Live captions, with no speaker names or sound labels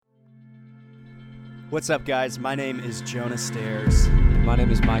What's up, guys? My name is Jonah Stairs. My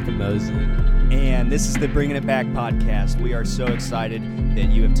name is Micah Mosley. And this is the Bringing It Back podcast. We are so excited that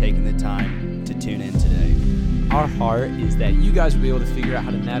you have taken the time to tune in today. Our heart is that you guys will be able to figure out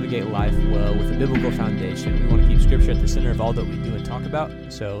how to navigate life well with a biblical foundation. We want to keep Scripture at the center of all that we do and talk about.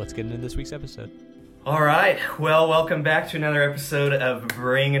 So let's get into this week's episode. All right. Well, welcome back to another episode of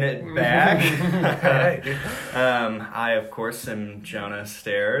Bringing It Back. I, of course, am Jonah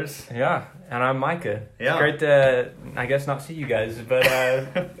Stairs. Yeah, and I'm Micah. Yeah. It's great to, I guess, not see you guys, but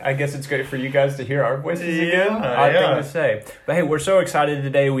I guess it's great for you guys to hear our voices again. Odd thing to say. But hey, we're so excited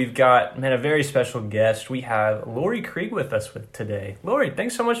today. We've got, a very special guest. We have Lori Krieg with us today. Lori,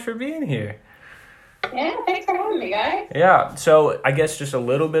 thanks so much for being here. Yeah, thanks for having me, guys. Yeah, so I guess just a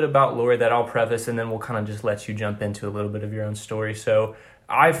little bit about Lori that I'll preface, and then we'll kind of just let you jump into a little bit of your own story. So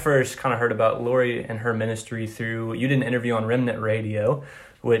I first kind of heard about Lori and her ministry through, you did an interview on Remnant Radio,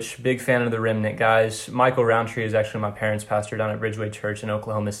 which, big fan of the Remnant guys. Michael Roundtree is actually my parents' pastor down at Bridgeway Church in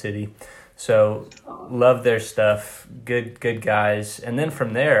Oklahoma City. So love their stuff, good guys. And then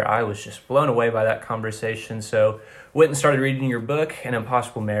from there, I was just blown away by that conversation. So went and started reading your book, An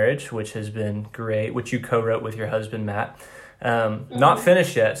Impossible Marriage, which has been great, which you co-wrote with your husband, Matt. Not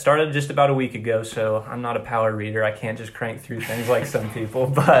finished yet. Started just about a week ago, so I'm not a power reader. I can't just crank through things like some people,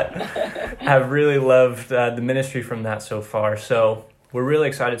 but I've really loved the ministry from that so far. So we're really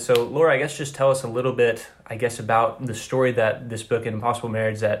excited. So, Laura, I guess just tell us a little bit, about the story that this book, An Impossible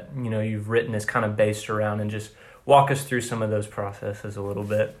Marriage, that, you've written is kind of based around, and just walk us through some of those processes a little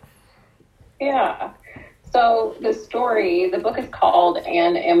bit. Yeah. So the book is called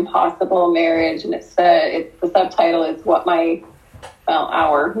An Impossible Marriage, and the subtitle is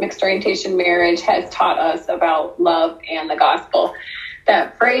our mixed orientation marriage has taught us about love and the gospel.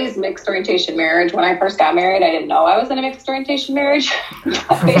 That phrase, mixed orientation marriage, when I first got married, I didn't know I was in a mixed orientation marriage.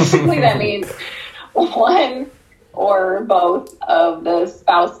 Basically, that means one or both of the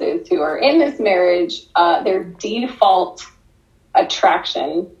spouses who are in this marriage, their default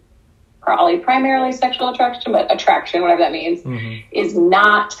attraction, probably primarily sexual attraction, but attraction, whatever that means, is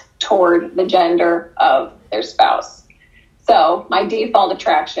not toward the gender of their spouse. So my default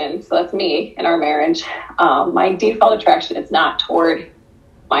attraction, so that's me in our marriage, my default attraction is not toward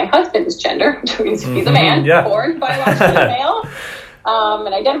my husband's gender. He's a man, born biologically male,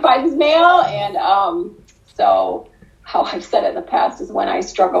 and identifies as male. And so how I've said it in the past is when I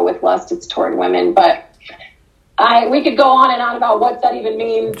struggle with lust, it's toward women. But we could go on and on about what that even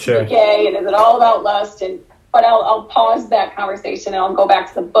means to be gay, and is it all about lust? But I'll pause that conversation and I'll go back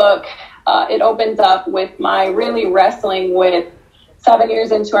to the book. It opens up with my really wrestling with 7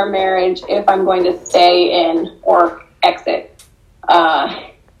 years into our marriage, if I'm going to stay in or exit.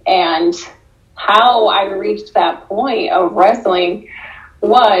 And how I reached that point of wrestling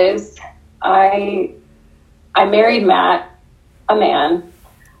was I married Matt, a man,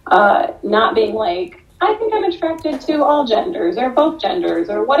 not being like, I think I'm attracted to all genders or both genders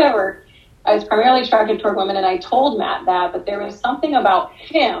or whatever. I was primarily attracted toward women, and I told Matt that, but there was something about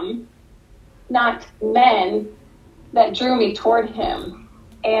him, not men, that drew me toward him.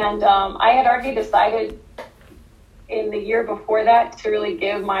 And I had already decided in the year before that to really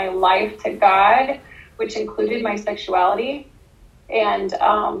give my life to God, which included my sexuality. And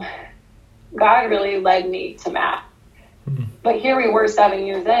God really led me to Matt. But here we were 7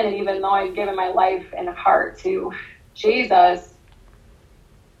 years in, and even though I'd given my life and heart to Jesus,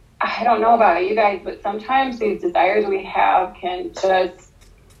 I don't know about you guys, but sometimes these desires we have can just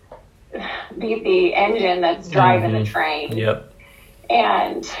be the engine that's driving the train. Yep.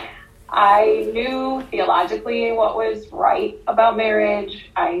 And I knew theologically what was right about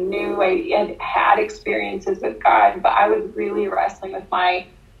marriage. I knew I had experiences with God, but I was really wrestling with my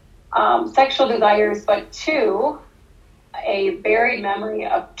sexual desires, but too, a buried memory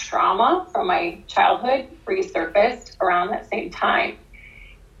of trauma from my childhood resurfaced around that same time.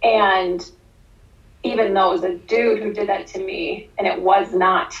 And even though it was a dude who did that to me, and it was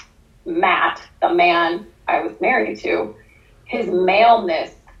not Matt, the man I was married to, his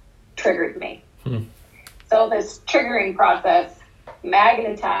maleness triggered me. So this triggering process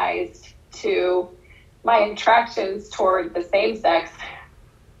magnetized to my attractions toward the same sex,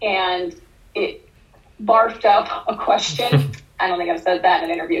 and it barfed up a question. I don't think I've said that in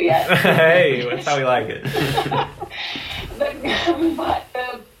an interview yet. Hey, that's how we like it. But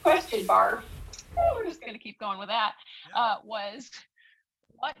the question barf, we're just going to keep going with that, was,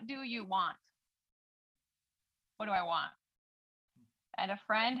 what do you want? What do I want? And a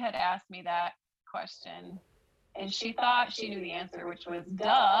friend had asked me that question, and she thought she knew the answer, which was,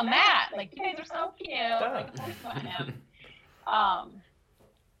 duh, Matt. Like, you guys are so cute. Like, of course you want him.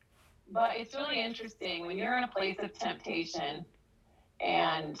 But it's really interesting when you're in a place of temptation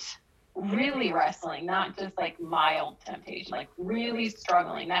and really wrestling, not just like mild temptation, like really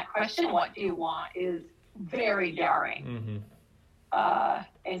struggling. That question, what do you want, is very jarring.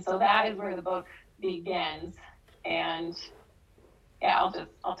 And so that is where the book begins. And yeah,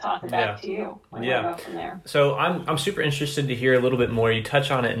 I'll toss it back to you. Go from there. So I'm super interested to hear a little bit more. You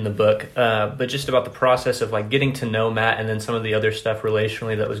touch on it in the book, but just about the process of like getting to know Matt and then some of the other stuff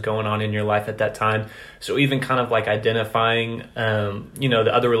relationally that was going on in your life at that time. So even kind of like identifying,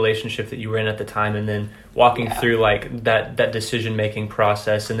 the other relationship that you were in at the time, and then walking through like that decision-making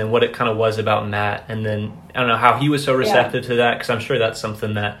process, and then what it kind of was about Matt. And then I don't know how he was so receptive to that, because I'm sure that's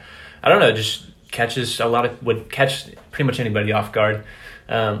something that, I don't know, just would catch pretty much anybody off guard.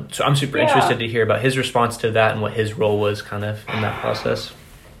 So I'm super interested to hear about his response to that and what his role was kind of in that process.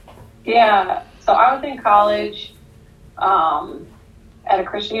 Yeah. So I was in college at a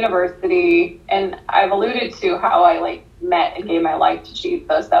Christian university, and I've alluded to how I like met and gave my life to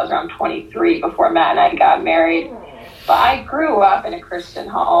Jesus. That was around 23 before Matt and I got married. But I grew up in a Christian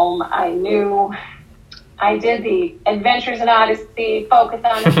home. I did the Adventures in Odyssey, Focus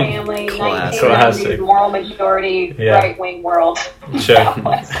on the Family, 1990s moral majority, right-wing world. Sure. That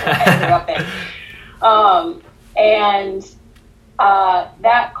was what I grew up in.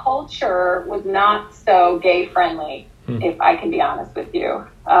 That culture was not so gay-friendly, if I can be honest with you.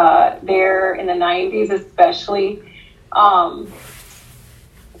 There in the 90s especially. So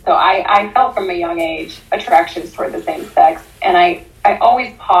I felt from a young age attractions toward the same sex, and I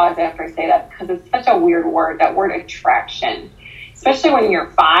always pause after I say that because it's such a weird word, that word attraction. Especially when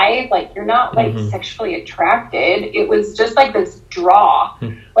you're 5, like you're not like sexually attracted. It was just like this draw.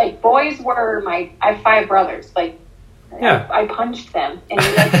 Like boys were I have 5 brothers. Like I punched them and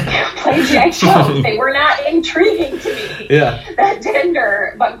played G.I. Joe. They were not intriguing to me. That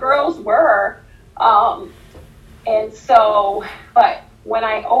gender, but girls were. And so, but when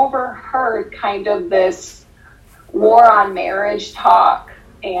I overheard kind of this war on marriage talk,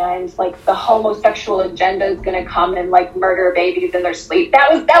 and like the homosexual agenda is going to come and like murder babies in their sleep, that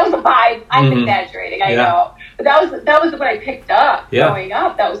was a vibe. I'm exaggerating, I know, but that was what I picked up growing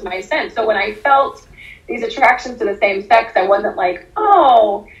up. That was my sense. So when I felt these attractions to the same sex, I wasn't like,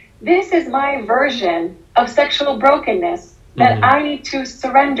 oh, this is my version of sexual brokenness that I need to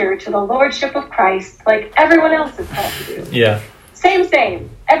surrender to the lordship of Christ like everyone else is called to do. Same.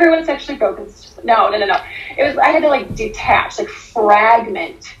 Everyone's sexually broken. No. It was, I had to like detach, like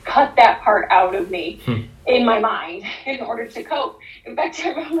fragment, cut that part out of me in my mind in order to cope. In fact, I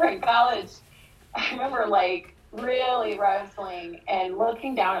remember in college, I remember like really wrestling and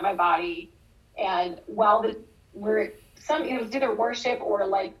looking down at my body, and while it was either worship or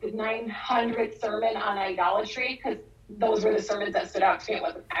like the 900th sermon on idolatry, because those were the sermons that stood out to me. It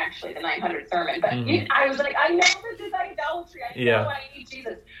wasn't actually the 900th sermon, but I was like, I know this is idolatry. I know I need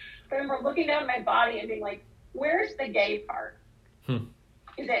Jesus. But I remember looking down at my body and being like, where's the gay part? Is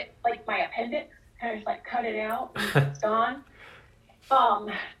it like my appendix? Can I just like cut it out and it's gone?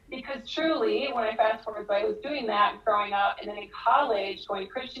 Because truly, when I fast forward, so I was doing that growing up, and then in college, going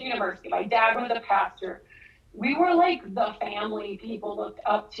to Christian university, my dad was a pastor. We were like the family people looked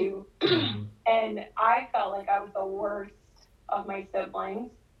up to. And I felt like I was the worst of my siblings.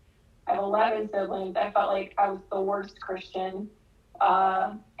 I have 11 siblings. I felt like I was the worst Christian.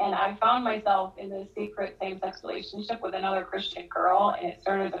 And I found myself in this secret same-sex relationship with another Christian girl, and it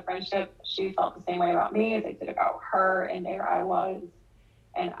started as a friendship. She felt the same way about me as I did about her, and there I was.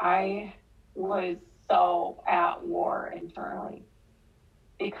 And I was so at war internally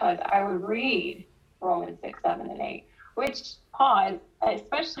because I would read Romans 6, 7, and 8, which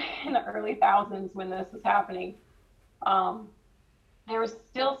especially in the early thousands when this was happening, there were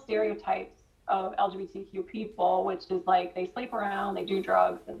still stereotypes of LGBTQ people, which is like they sleep around, they do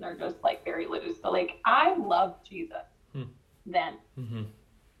drugs, and they're just like very loose. So like I loved Jesus then,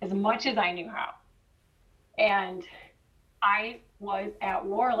 as much as I knew how. And I was at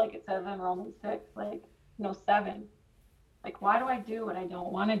war, like it says in Romans 6, 7. Like, why do I do what I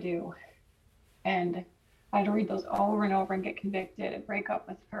don't want to do? And I had to read those over and over and get convicted and break up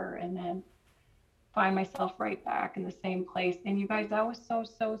with her and then find myself right back in the same place. And you guys, I was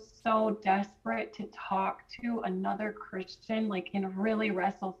so desperate to talk to another Christian, like, and really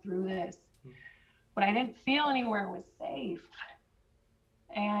wrestle through this. But I didn't feel anywhere was safe.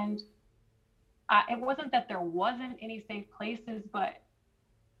 And it wasn't that there wasn't any safe places, but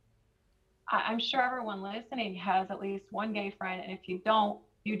I'm sure everyone listening has at least one gay friend. And if you don't,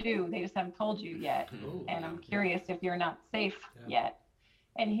 you do. They just haven't told you yet. And I'm curious if you're not safe yet.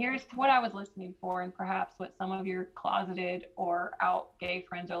 And here's what I was listening for, and perhaps what some of your closeted or out gay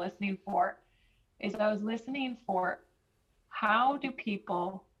friends are listening for, is I was listening for, how do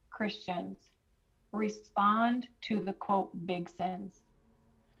people, Christians, respond to the quote big sins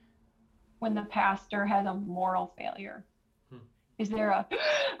when the pastor has a moral failure? Is there a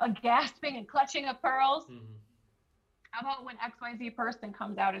gasping and clutching of pearls? How about when XYZ person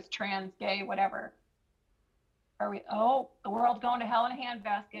comes out as trans, gay, whatever? Are we, the world's going to hell in a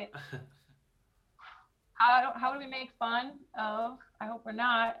handbasket? How do we make fun of, I hope we're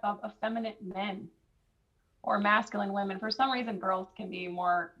not, of effeminate men or masculine women? For some reason, girls can be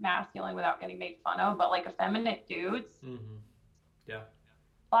more masculine without getting made fun of, but like effeminate dudes. Yeah.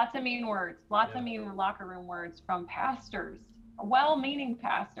 Lots of mean words, lots of mean locker room words from pastors, well-meaning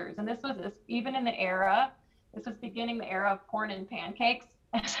pastors. And this was even in the era, this was beginning the era of porn and pancakes,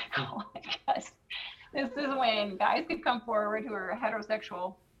 as I call it, because this is when guys could come forward who are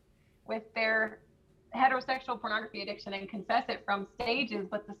heterosexual with their heterosexual pornography addiction and confess it from stages,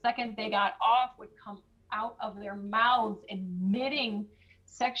 but the second they got off would come out of their mouths admitting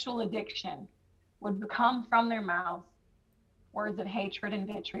sexual addiction, would come from their mouths words of hatred and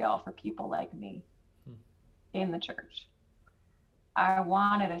vitriol for people like me in the church. I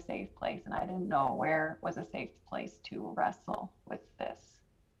wanted a safe place, and I didn't know where was a safe place to wrestle with this.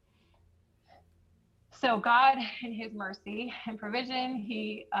 So God, in his mercy and provision,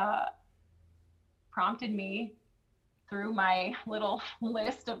 he prompted me through my little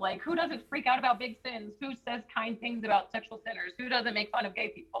list of like, who doesn't freak out about big sins? Who says kind things about sexual sinners? Who doesn't make fun of gay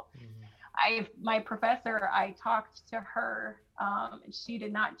people? My professor, I talked to her. She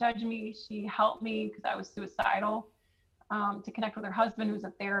did not judge me. She helped me because I was suicidal, to connect with her husband, who's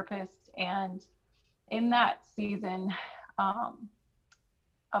a therapist. And in that season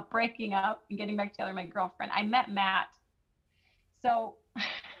of breaking up and getting back together with my girlfriend, I met Matt. So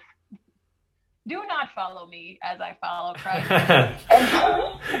do not follow me as I follow Christ.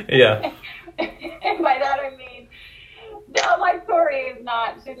 Yeah. And by that I mean, no, my story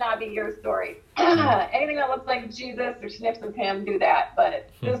should not be your story. Anything that looks like Jesus or sniffs of him, do that. But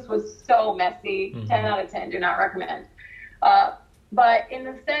this was so messy. 10 out of 10, do not recommend. But in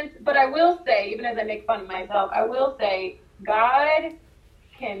the sense, but I will say, even as I make fun of myself, I will say God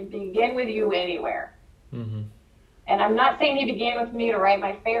can begin with you anywhere. And I'm not saying he began with me to write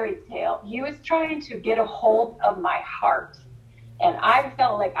my fairy tale. He was trying to get a hold of my heart. And I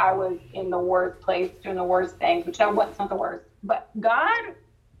felt like I was in the worst place, doing the worst things, which I wasn't, not the worst. But God,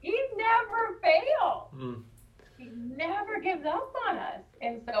 he never fails. He never gives up on us.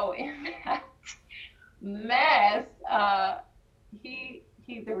 And so in that mess,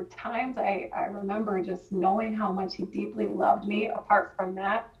 there were times I remember just knowing how much he deeply loved me apart from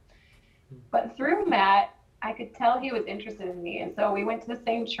that. But through Matt, I could tell he was interested in me. And so we went to the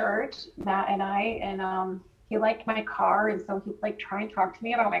same church, Matt and I, and he liked my car, and so he'd like try and talk to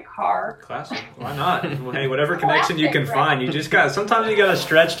me about my car. Classic. Why not? Well, hey, whatever connection you can find, sometimes you gotta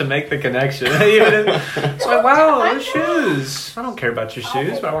stretch to make the connection. It's like, wow, those shoes. I don't care about your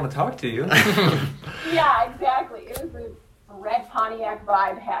shoes, but I want to talk to you. Yeah, exactly. It was a red Pontiac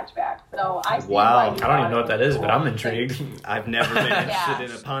Vibe hatchback. So I Wow. I don't even know what that is, but I'm intrigued. I've never been interested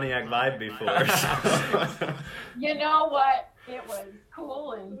in a Pontiac Vibe before. So. You know what? It was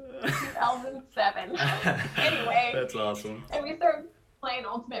cool in 2007. Anyway. That's awesome. And we started playing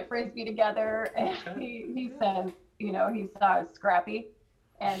Ultimate Frisbee together. And he said, he saw us scrappy.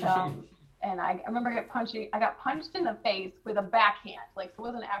 And I remember I got punched in the face with a backhand. Like, so it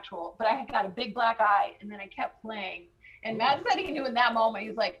wasn't actual, but I got a big black eye, and then I kept playing. And Matt said he knew in that moment,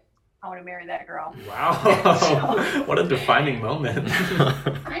 he's like, I want to marry that girl. Wow. What a defining moment.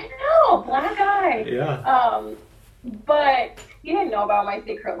 I know, black eye. Yeah. But he didn't know about my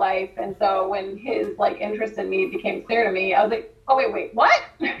secret life. And so when his interest in me became clear to me, I was like, oh, wait, what?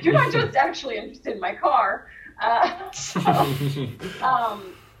 You're not just actually interested in my car. I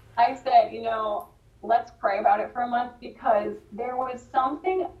said, let's pray about it for a month, because there was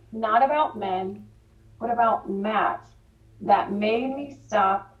something not about men, but about Matt that made me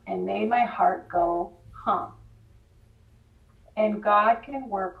stop and made my heart go, huh. And God can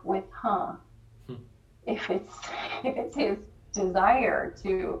work with if it's his desire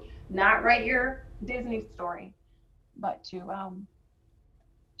to not write your Disney story, but to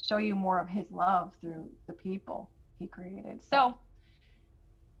show you more of his love through the people he created. So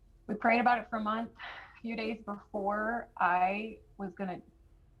we prayed about it for a month. A few days before I was going to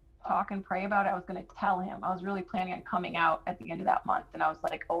talk and pray about it, I was going to tell him. I was really planning on coming out at the end of that month. And I was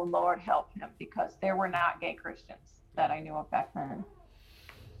like, oh, Lord, help him, because there were not gay Christians that I knew of back then.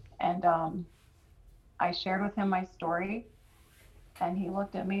 And I shared with him my story. And he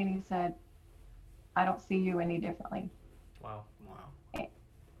looked at me and he said, I don't see you any differently. Wow.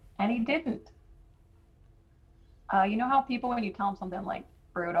 And he didn't. You know how people, when you tell them something like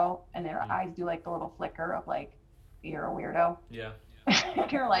brutal, and their eyes do like the little flicker of like, you're a weirdo. Yeah.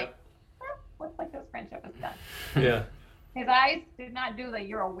 You're like, looks like this friendship is done. Yeah. His eyes did not do the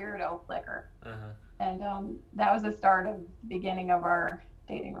you're a weirdo flicker. Uh-huh. And that was the start of the beginning of our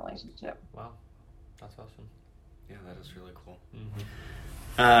dating relationship. Wow. That's awesome. Yeah, that is really cool.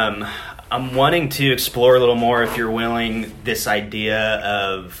 Mm-hmm. I'm wanting to explore a little more, if you're willing, this idea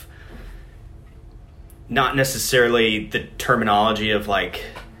of not necessarily the terminology of like,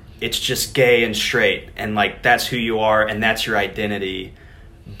 it's just gay and straight and like that's who you are and that's your identity,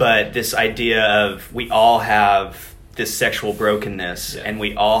 but this idea of we all have this sexual brokenness and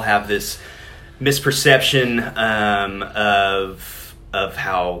we all have this misperception of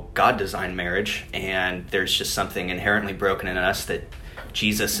how God designed marriage, and there's just something inherently broken in us that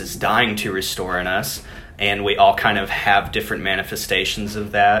Jesus is dying to restore in us, and we all kind of have different manifestations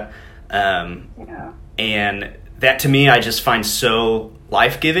of that. And that to me, I just find so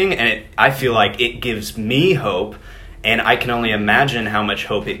life-giving, and I feel like it gives me hope, and I can only imagine how much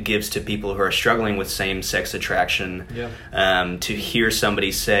hope it gives to people who are struggling with same-sex attraction. To hear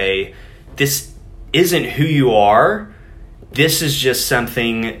somebody say, this isn't who you are, this is just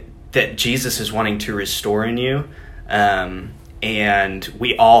something that Jesus is wanting to restore in you. And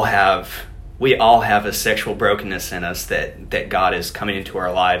we all have a sexual brokenness in us that God is coming into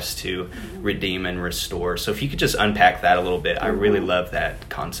our lives to redeem and restore. So if you could just unpack that a little bit, I really love that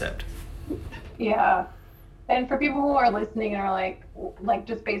concept. Yeah. And for people who are listening and are like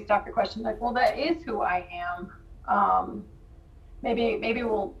just based off your question, like, well, that is who I am. Maybe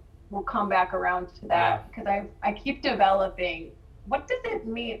we'll come back around to that, because I keep developing, what does it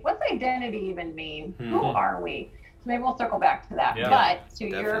mean? What's identity even mean? Who are we? So maybe we'll circle back to that. But to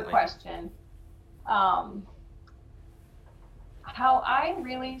your question, how I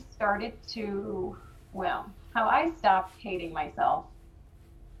really started to, how I stopped hating myself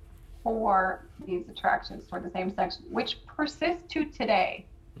for these attractions toward the same sex, which persist to today.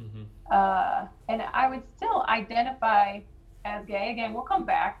 And I would still identify as gay. Again, we'll come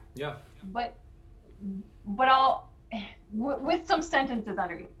back. But I'll, with some sentences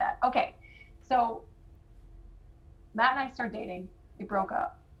underneath that. Okay, so Matt and I started dating. We broke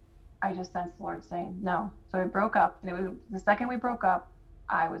up. I just sensed the Lord saying no. So we broke up. And the second we broke up,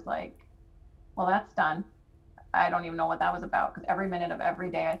 I was like, well, that's done. I don't even know what that was about, because every minute of every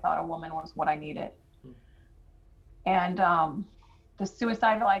day I thought a woman was what I needed. And the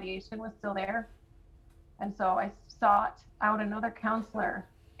suicidal ideation was still there. And so I sought out another counselor,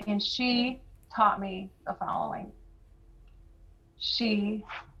 and she taught me the following. She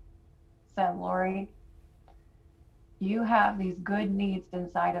said, Lori, you have these good needs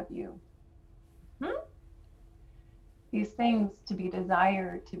inside of you. These things to be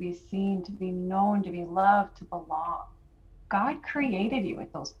desired, to be seen, to be known, to be loved, to belong. God created you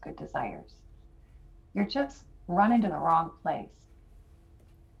with those good desires. You're just running to the wrong place.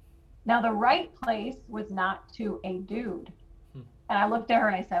 Now, the right place was not to a dude. And I looked at her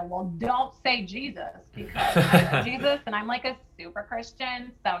and I said, well, don't say Jesus, because I know Jesus and I'm like a super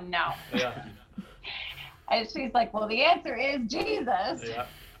Christian, so no. And she's like, well, the answer is Jesus.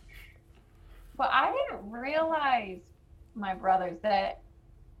 But I didn't realize, my brothers, that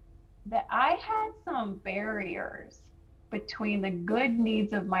I had some barriers between the good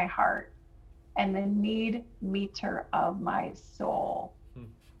needs of my heart and the need meter of my soul,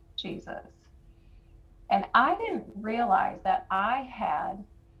 Jesus. And I didn't realize that I had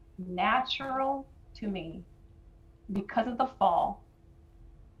natural to me, because of the fall,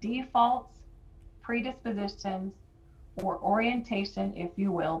 defaults, predispositions, or orientation, if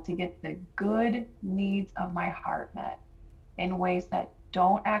you will, to get the good needs of my heart met in ways that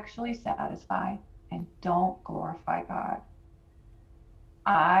don't actually satisfy and don't glorify God.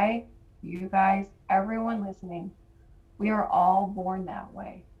 You guys, everyone listening, we are all born that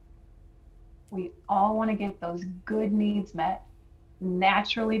way. We all want to get those good needs met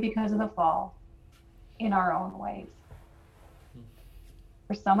naturally because of the fall in our own ways.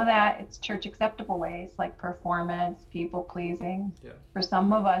 For some of that, it's church acceptable ways like performance, people pleasing. For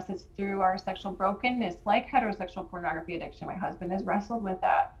some of us, it's through our sexual brokenness, like heterosexual pornography addiction. My husband has wrestled with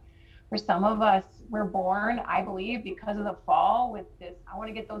that. For some of us, we're born, I believe, because of the fall with this, I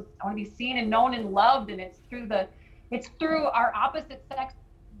want to be seen and known and loved. And it's through our opposite sex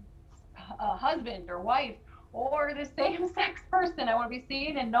husband or wife, or the same sex person. I want to be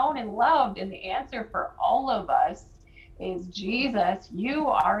seen and known and loved. And the answer for all of us is Jesus, you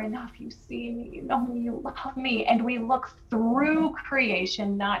are enough. You see me, you know me, you love me. And we look through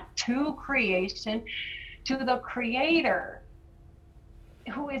creation, not to creation, to the Creator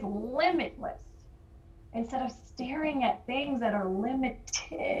who is limitless. Instead of staring at things that are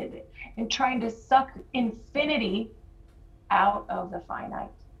limited and trying to suck infinity out of the finite.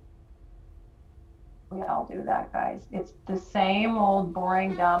 We all do that, guys. It's the same old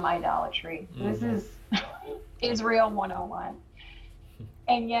boring, dumb idolatry. This is Israel 101.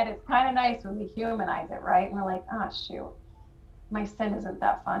 And yet it's kind of nice when we humanize it, right? And we're like, oh, shoot, my sin isn't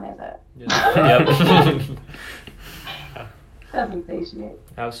that fun, is it? Yep. Doesn't satiate.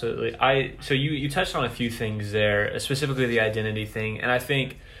 Absolutely. So you touched on a few things there, specifically the identity thing. And I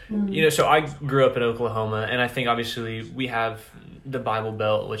think, so I grew up in Oklahoma, and I think obviously we have the Bible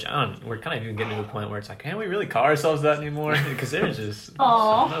Belt, which we're kind of even getting to the point where it's like, can we really call ourselves that anymore? Because there's a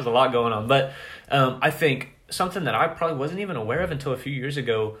lot going on. But I think something that I probably wasn't even aware of until a few years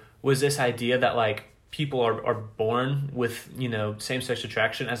ago was this idea that like people are born with, same-sex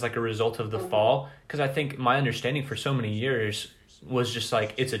attraction as like a result of the fall. Because I think my understanding for so many years was just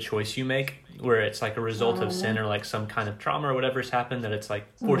like it's a choice you make, where it's like a result of sin or like some kind of trauma or whatever's happened, that it's like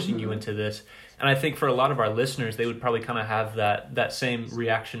forcing you into this. And I think for a lot of our listeners, they would probably kind of have that same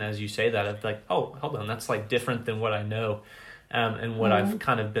reaction as you say that, of like, oh, hold on, that's like different than what I know. And what I've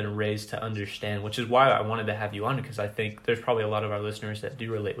kind of been raised to understand, which is why I wanted to have you on, because I think there's probably a lot of our listeners that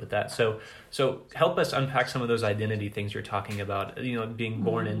do relate with that. So help us unpack some of those identity things you're talking about, being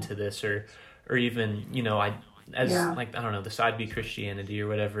born into this, or even, like, I don't know, the side B Christianity or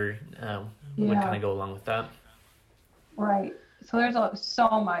whatever would kind of go along with that. Right. So there's so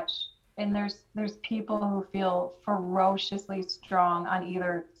much, and there's people who feel ferociously strong on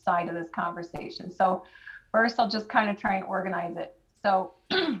either side of this conversation. So first, I'll just kind of try and organize it. So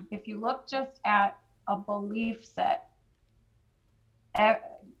if you look just at a belief set,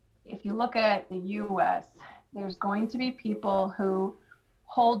 if you look at the U.S., there's going to be people who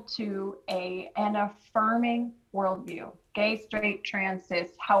hold to an affirming worldview, gay, straight, trans, cis,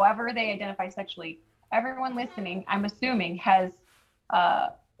 however they identify sexually. Everyone listening, I'm assuming,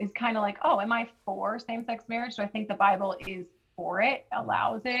 is kind of like, oh, am I for same-sex marriage? Do I think the Bible is for it,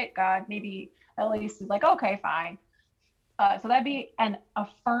 allows it? God maybe at least is like, okay, fine. So that'd be an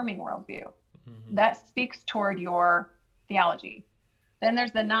affirming worldview. That speaks toward your theology. Then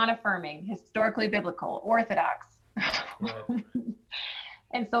there's the non-affirming, historically biblical, orthodox. Right.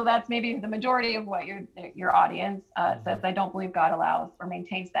 And so that's maybe the majority of what your audience says. I don't believe God allows or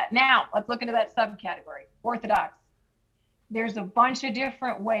maintains that. Now, let's look into that subcategory, orthodox. There's a bunch of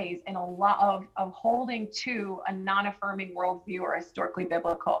different ways and a lot of holding to a non-affirming worldview or historically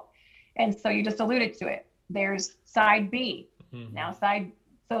biblical. And so you just alluded to it. There's side B. Now side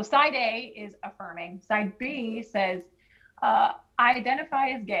A is affirming. Side B says, I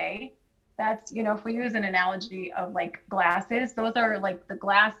identify as gay. That's, if we use an analogy of like glasses, those are like the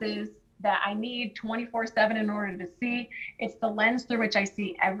glasses that I need 24/7 in order to see. It's the lens through which I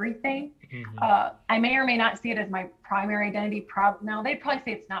see everything. I may or may not see it as my primary identity. Now, they'd probably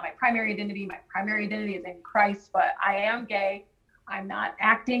say it's not my primary identity. My primary identity is in Christ, but I am gay. I'm not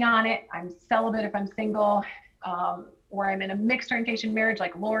acting on it. I'm celibate if I'm single, or I'm in a mixed orientation marriage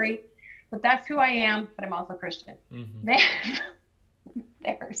like Lori. But that's who I am, but I'm also Christian.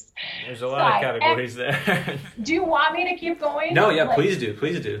 There's a lot of categories there. Do you want me to keep going? No, yeah, please do.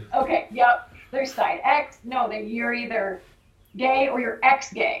 Okay, yep. There's side X. No, then you're either gay or you're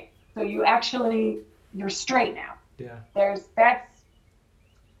ex-gay. So you're straight now. Yeah.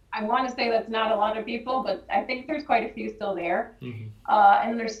 I want to say that's not a lot of people, but I think there's quite a few still there.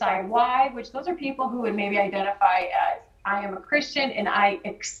 And there's side Y, which those are people who would maybe identify as, I am a Christian and I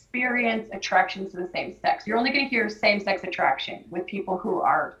experience attraction to the same sex. You're only going to hear same-sex attraction with people who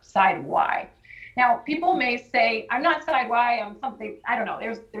are side Y. Now, people may say, I'm not side Y, I'm something, I don't know,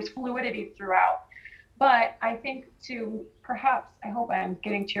 there's fluidity throughout. But I think I hope I'm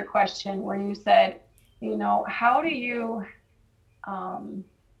getting to your question where you said, how do you,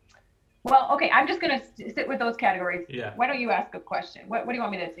 well, okay, I'm just going to sit with those categories. Yeah. Why don't you ask a question? What do you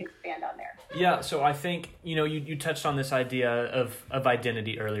want me to expand on there? Yeah, so I think, you touched on this idea of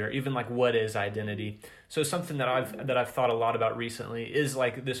identity earlier, even like what is identity. So something that I've thought a lot about recently is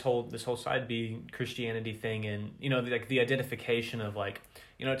like this whole side B Christianity thing, and like the identification of like,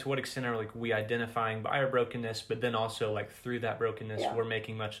 to what extent are like we identifying by our brokenness, but then also like through that brokenness we're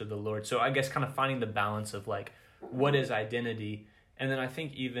making much of the Lord. So I guess kind of finding the balance of like what is identity. And then I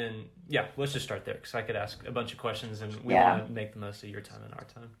think let's just start there, because I could ask a bunch of questions, and we want to make the most of your time and our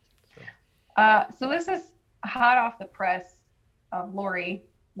time. So this is hot off the press of Lori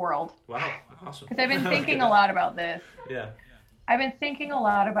world. Wow, awesome. Because I've been thinking a lot about this. Yeah. I've been thinking a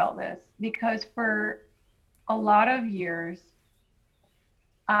lot about this because for a lot of years,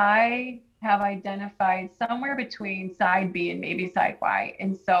 I have identified somewhere between side B and maybe side Y.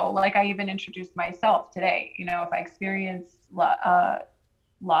 And so, like I even introduced myself today, you know, if I experience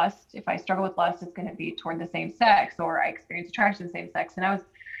lust, if I struggle with lust, it's going to be toward the same sex, or I experience attraction to the same sex. And I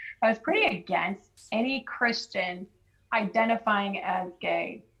was pretty against any Christian identifying as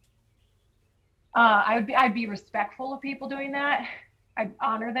gay. I'd be respectful of people doing that. I'd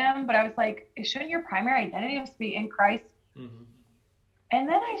honor them, but I was like, shouldn't your primary identity just be in Christ? Mm-hmm. And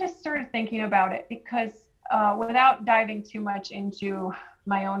then I just started thinking about it because without diving too much into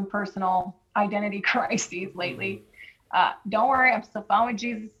my own personal identity crises lately, don't worry, I'm still following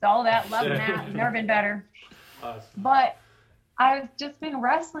Jesus, all that, loving that, never been better. Awesome. But I've just been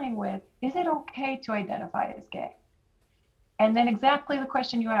wrestling with, is it okay to identify as gay? And then exactly the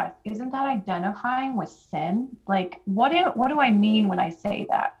question you asked, isn't that identifying with sin? Like, what do I mean when I say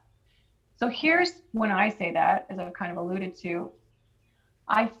that? So here's when I say that, as I've kind of alluded to,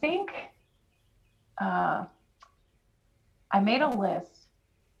 I think I made a list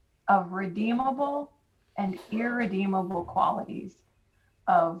of redeemable and irredeemable qualities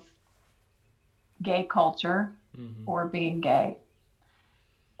of gay culture or being gay.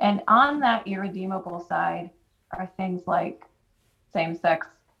 And on that irredeemable side are things like same-sex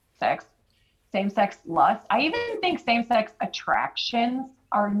sex, same-sex lust. I even think same-sex attractions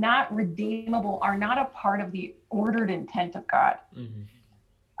are not redeemable, are not a part of the ordered intent of God. Mm-hmm.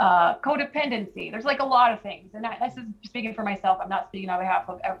 Codependency. There's like a lot of things. And this is speaking for myself. I'm not speaking on behalf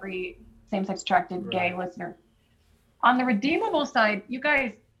of every same-sex attracted gay listener. On the redeemable side, you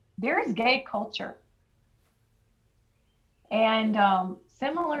guys, there is gay culture. And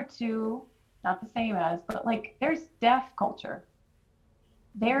similar to, not the same as, but like there's deaf culture.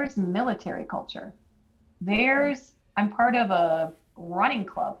 There's military culture. I'm part of a running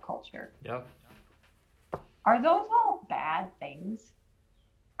club culture. Yep. Are those all bad things?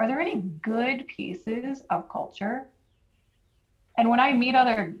 Are there any good pieces of culture? And when I meet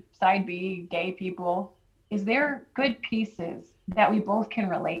other side B gay people, is there good pieces that we both can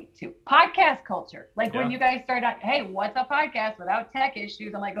relate to? Podcast culture. Like when you guys start out, hey, what's a podcast without tech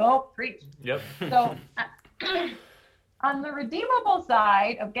issues? I'm like, oh, preach. Yep. So on the redeemable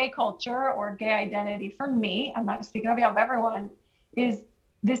side of gay culture or gay identity, for me, I'm not speaking on behalf of everyone, is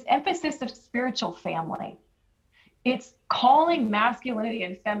this emphasis of spiritual family. It's calling masculinity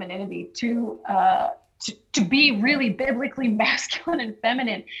and femininity to be really biblically masculine and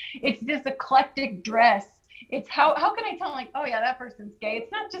feminine. It's this eclectic dress. It's how can I tell, like, oh yeah, that person's gay?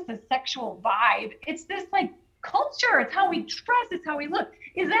 It's not just a sexual vibe. It's this like culture. It's how we dress. It's how we look.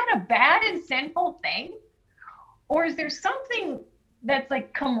 Is that a bad and sinful thing? Or is there something that's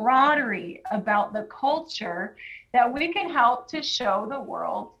like camaraderie about the culture that we can help to show the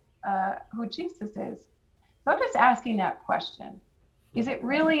world who Jesus is? So I'm just asking that question. Is it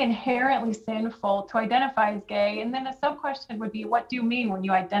really inherently sinful to identify as gay? And then a sub-question would be, what do you mean when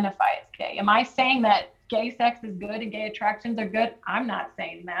you identify as gay? Am I saying that gay sex is good and gay attractions are good? I'm not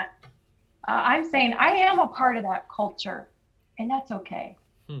saying that. I'm saying I am a part of that culture, and that's okay.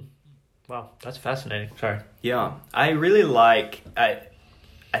 Wow, that's fascinating. Sorry. Yeah, I really like, I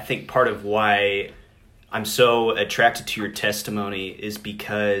think part of why I'm so attracted to your testimony is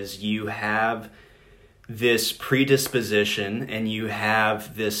because you have this predisposition and you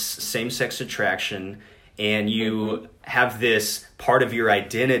have this same-sex attraction and you have this part of your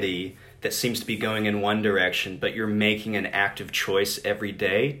identity that seems to be going in one direction, but you're making an active choice every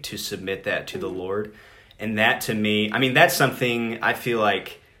day to submit that to the Lord. And that, to me, I mean, that's something I feel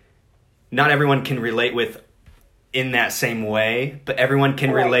like not everyone can relate with in that same way, but everyone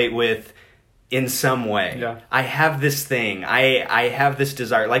can relate with in some way. Yeah. I have this thing. I have this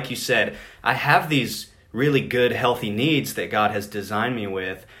desire. Like you said, I have these really good, healthy needs that God has designed me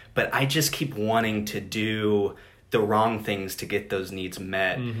with, but I just keep wanting to do the wrong things to get those needs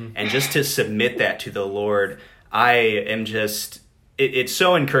met. And just to submit that to the Lord, I am just, it's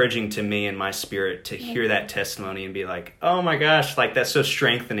so encouraging to me in my spirit to hear that testimony and be like, oh my gosh, like that's so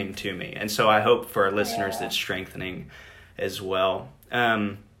strengthening to me. And so I hope for our listeners that's strengthening as well.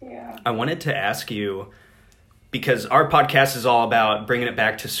 I wanted to ask you, because our podcast is all about bringing it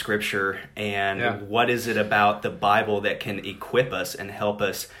back to Scripture and what is it about the Bible that can equip us and help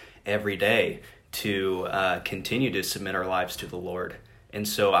us every day to continue to submit our lives to the Lord. And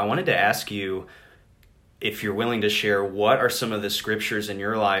so I wanted to ask you, if you're willing to share, what are some of the Scriptures in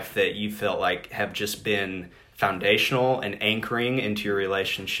your life that you felt like have just been foundational and anchoring into your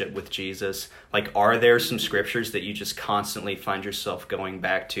relationship with Jesus? Like, are there some scriptures that you just constantly find yourself going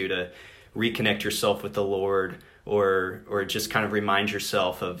back to reconnect yourself with the Lord, or just kind of remind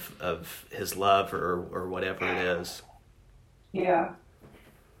yourself of his love or whatever it is? Yeah.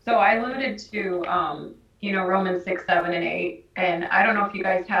 So I alluded to, Romans 6, 7, and 8. And I don't know if you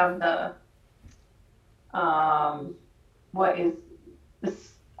guys have the, what is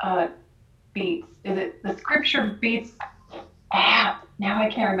this, Beats? Is it the Scripture Beats app? Now I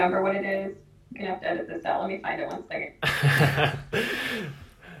can't remember what it is. I'm going to have to edit this out. Let me find it 1 second.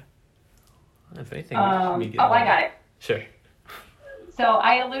 If anything, I got it. Sure. So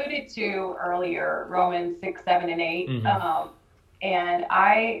I alluded to earlier Romans 6, 7, and 8. Mm-hmm. And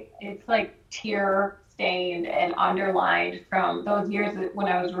it's like tear stained and underlined from those years when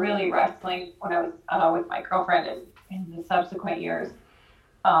I was really wrestling when I was with my girlfriend and in the subsequent years.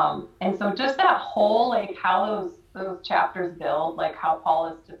 And so just that whole, like, how those chapters build, like how Paul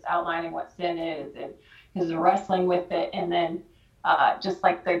is just outlining what sin is and his wrestling with it. And then just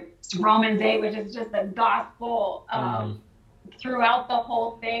like the Romans 8, which is just the gospel throughout the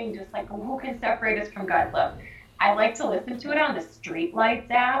whole thing, just like, who can separate us from God's love? I like to listen to it on the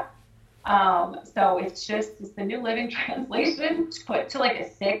Streetlights app. So it's the New Living Translation put to like a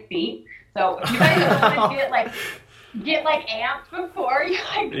sick beat. So if you guys don't want to get amped before you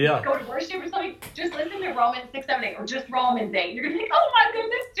go to worship or something, just listen to Romans 6, 7, 8, or just Romans 8. You're gonna think, oh my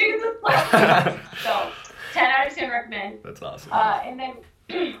goodness, Jesus loves me. So 10 out of 10 recommend. That's awesome. And then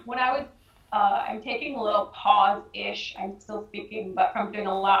when I was, I'm taking a little pause-ish. I'm still speaking, but from doing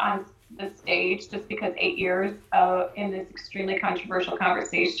a lot on the stage, just because 8 years in this extremely controversial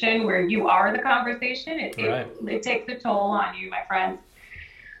conversation where you are the conversation, it takes a toll on you, my friends.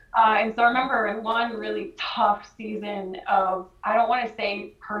 And so I remember in one really tough season of, I don't want to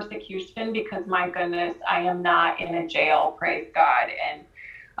say persecution because my goodness, I am not in a jail, praise God. And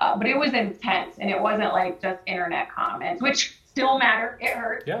but it was intense, and it wasn't like just internet comments, which still matter. It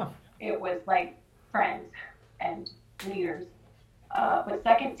hurt. Yeah. It was like friends and leaders. But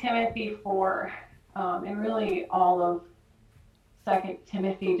 2 Timothy 4, and really all of 2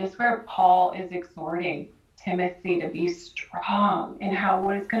 Timothy, just where Paul is exhorting Timothy to be strong and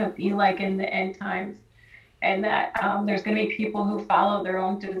what it's going to be like in the end times, and that there's going to be people who follow their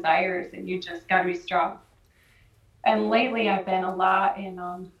own desires, and you just got to be strong. And lately I've been a lot in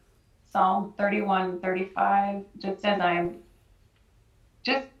Psalm 31, 35, just as I'm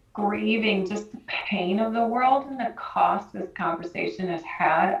just grieving just the pain of the world and the cost this conversation has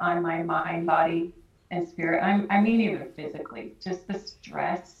had on my mind, body, and spirit. I mean, even physically, just the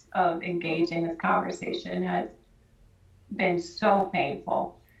stress of engaging this conversation has been so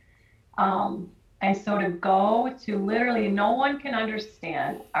painful. And so to go to literally, no one can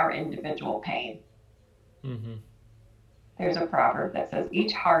understand our individual pain. Mm-hmm. There's a proverb that says,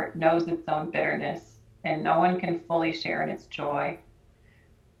 each heart knows its own bitterness, and no one can fully share in its joy.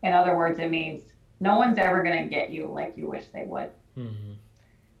 In other words, it means no one's ever going to get you like you wish they would. Mm-hmm.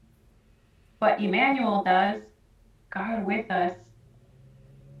 But Emmanuel does. God with us.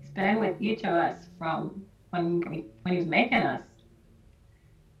 He's been with each of us from when he was making us.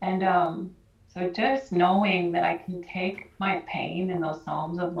 And so just knowing that I can take my pain in those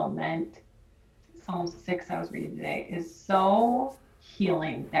Psalms of lament, Psalm 6 I was reading today, is so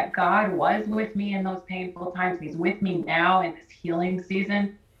healing. That God was with me in those painful times. He's with me now in this healing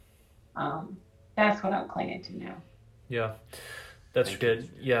season. That's what I'm clinging to now. Yeah, that's good.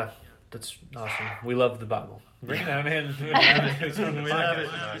 Yeah, that's awesome. We love the Bible. Bring them in.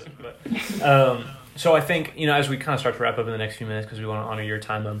 So I think, as we kind of start to wrap up in the next few minutes, because we want to honor your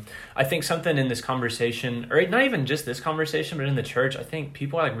time, I think something in this conversation, or not even just this conversation, but in the church, I think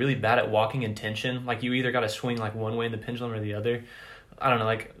people are like really bad at walking in tension. Like you either got to swing like one way in the pendulum or the other. I don't know,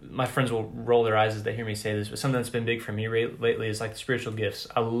 like my friends will roll their eyes as they hear me say this, but something that's been big for me lately is like the spiritual gifts.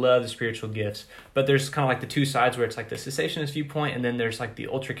 I love the spiritual gifts, but there's kind of like the two sides where it's like the cessationist viewpoint, and then there's like the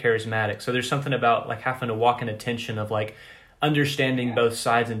ultra charismatic. So there's something about like having to walk in a tension of like understanding both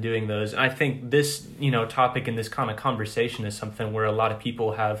sides and doing those. And I think this, topic in this kind of conversation is something where a lot of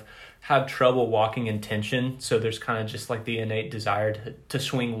people have trouble walking in tension. So there's kind of just like the innate desire to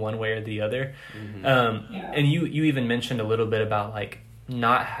swing one way or the other. Mm-hmm. And you even mentioned a little bit about like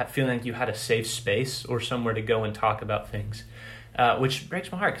not feeling like you had a safe space or somewhere to go and talk about things, which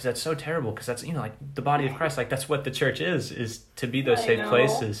breaks my heart because that's so terrible, because that's, like the body of Christ, like that's what the church is to be those safe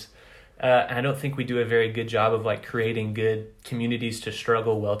places. And I don't think we do a very good job of like creating good communities to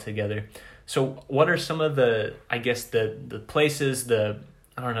struggle well together. So what are some of the, I guess, the places, the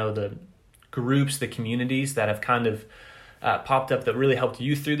groups, the communities that have kind of popped up that really helped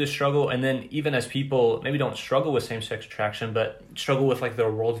you through the struggle? And then even as people maybe don't struggle with same-sex attraction, but struggle with like their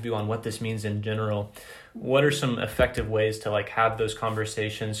worldview on what this means in general, what are some effective ways to like have those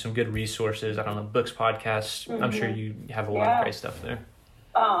conversations, some good resources? I don't know, books, podcasts. I'm sure you have a lot of great stuff there.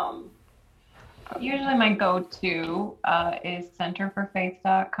 Usually my go-to is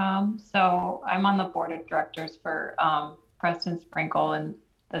centerforfaith.com. So I'm on the board of directors for Preston Sprinkle and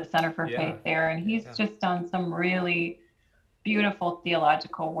the Center for Faith there. And he's just done some really beautiful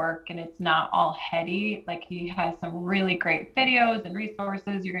theological work, and it's not all heady. Like, he has some really great videos and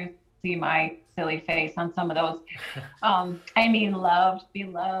resources. You're going to see my silly face on some of those. I mean, loved,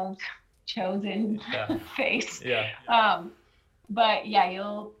 beloved, chosen face. But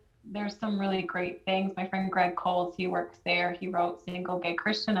yeah, there's some really great things. My friend Greg Coles, he works there. He wrote Single Gay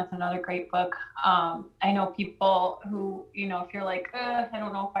Christian. That's another great book. I know people who, if you're like, I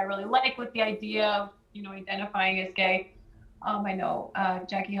don't know if I really like with the idea of, identifying as gay. I know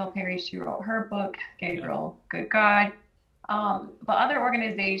Jackie Hill Perry, she wrote her book, Gay Girl, Good God. But other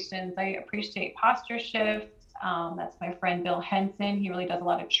organizations, I appreciate Posture Shift. That's my friend Bill Henson. He really does a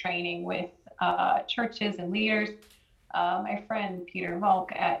lot of training with churches and leaders. My friend Peter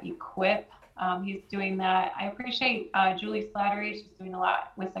Volk at Equip, he's doing that. I appreciate Julie Slattery. She's doing a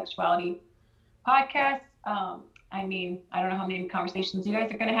lot with sexuality podcasts. I mean, I don't know how many conversations you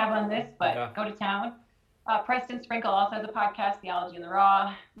guys are going to have on this, but go to town. Preston Sprinkle also has a podcast, Theology in the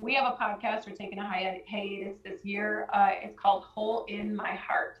Raw. We have a podcast. We're taking a hiatus this year. It's called Hole in My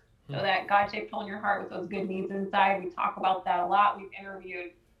Heart. So that God-shaped hole in your heart with those good needs inside. We talk about that a lot. We've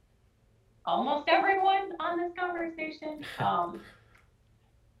interviewed almost everyone on this conversation. So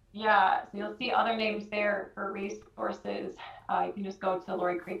you'll see other names there for resources. You can just go to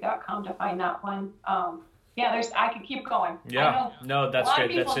LoriCreek.com to find that one. I could keep going. Yeah, no, that's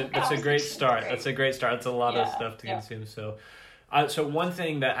great. That's a great start. That's a great start. That's a lot of stuff to consume. So one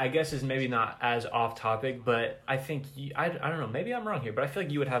thing that I guess is maybe not as off topic, but I think, I don't know, maybe I'm wrong here, but I feel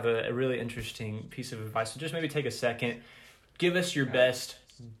like you would have a really interesting piece of advice. So just maybe take a second, give us your best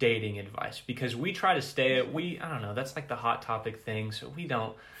dating advice, because we try to stay at, I don't know, that's like the hot topic thing. So we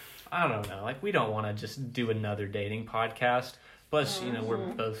don't want to just do another dating podcast. Plus, we're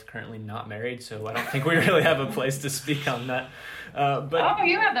both currently not married, so I don't think we really have a place to speak on that. But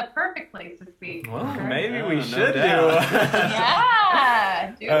you have the perfect place to speak. Well, maybe we should do. Do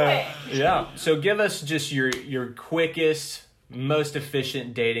it. Yeah. So give us just your quickest, most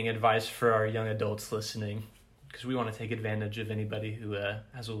efficient dating advice for our young adults listening, because we want to take advantage of anybody who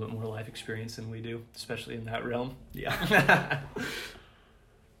has a little bit more life experience than we do, especially in that realm. Yeah.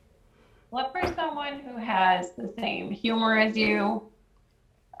 Look for someone who has the same humor as you,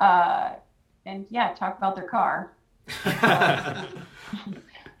 and talk about their car.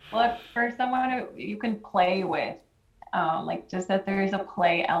 Look for someone who you can play with, just that there is a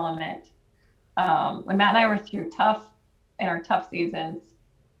play element. When Matt and I were through our tough seasons,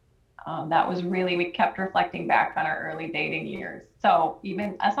 that was really, we kept reflecting back on our early dating years. So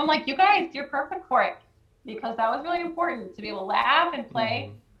I'm like, you guys, you're perfect for it, because that was really important to be able to laugh and play.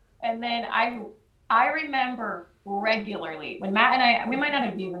 Mm-hmm. And then I remember regularly when Matt and I, we might not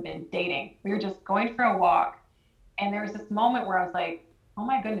have even been dating. We were just going for a walk. And there was this moment where I was like, oh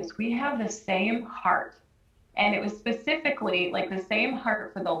my goodness, we have the same heart. And it was specifically like the same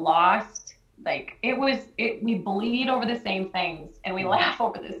heart for the lost. Like we bleed over the same things and we laugh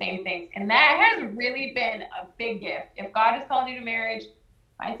over the same things. And that has really been a big gift. If God has called you to marriage,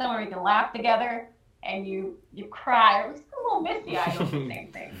 find someone where you can laugh together and you cry. It was a little misty-eyed over the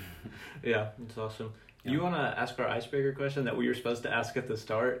same thing. Yeah, that's awesome. You want to ask our icebreaker question that we were supposed to ask at the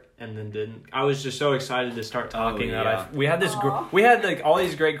start and then didn't? I was just so excited to start talking we had this. We had like all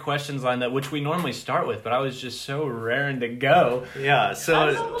these great questions lined up, which we normally start with, but I was just so raring to go. Yeah.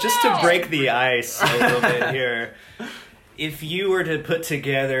 So just to break the ice a little bit here, if you were to put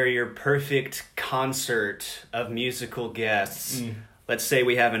together your perfect concert of musical guests, let's say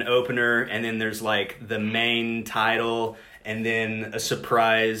we have an opener and then there's like the main title. And then a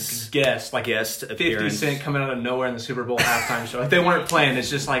surprise guest appearance. 50 Cent coming out of nowhere in the Super Bowl halftime show. Like they weren't playing.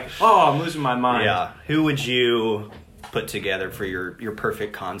 It's just like, I'm losing my mind. Yeah. Who would you put together for your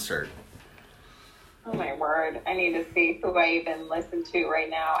perfect concert? Oh my word. I need to see who I even listen to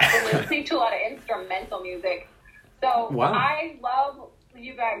right now. I've been listening to a lot of instrumental music. So I love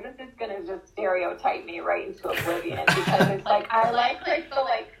you guys. This is going to just stereotype me right into oblivion because it's like, I like the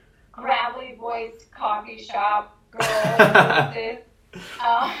gravelly voiced coffee shop girl.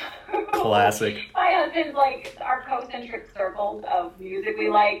 Classic. My husband's our concentric circles of music we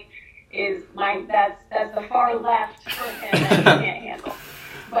like is that's the far left for him that he can't handle.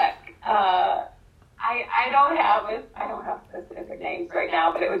 But I don't have right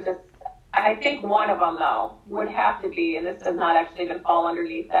now, but it was just, I think one of them, though, would have to be, and this does not actually even fall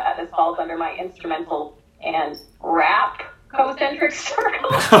underneath that, this falls under my instrumental and rap concentric circle,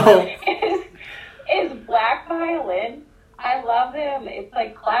 is Black Violin. I love them. It's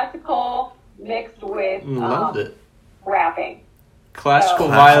like classical mixed with rapping. Classical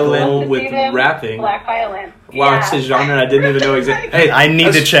violin with rapping. Black Violin. Wow, it's a genre I didn't even know existed. Hey, I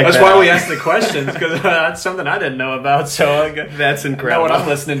need to check That's that why out. we asked the questions, because that's something I didn't know about. So That's I know incredible. what I'm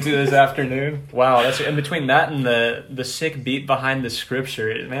listening to this afternoon. Wow, that's in between that and the sick beat behind the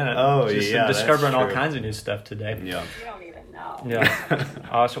scripture. Man, discovering all true. kinds of new stuff today. Yeah. You don't even know. Yeah,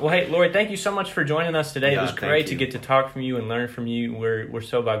 awesome. Well, hey, Lori, thank you so much for joining us today. Yeah, It was thank great to you. get to talk from you and learn from you. We're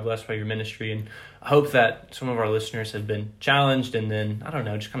so blessed by your ministry, and I hope that some of our listeners have been challenged and then, I don't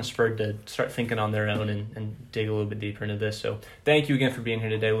know, just kind of spurred to start thinking on their own and dig a little bit deeper into this. So thank you again for being here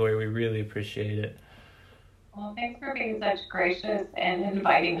today, Lori. We really appreciate it. Well, thanks for being such gracious and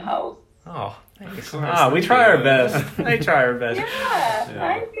inviting hosts. Oh, thanks. We try our best. They try our best. Yeah,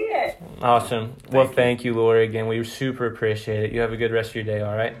 I see it. Awesome. Well, thank you, Lori, again. We super appreciate it. You have a good rest of your day,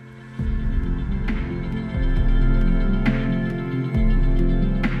 all right?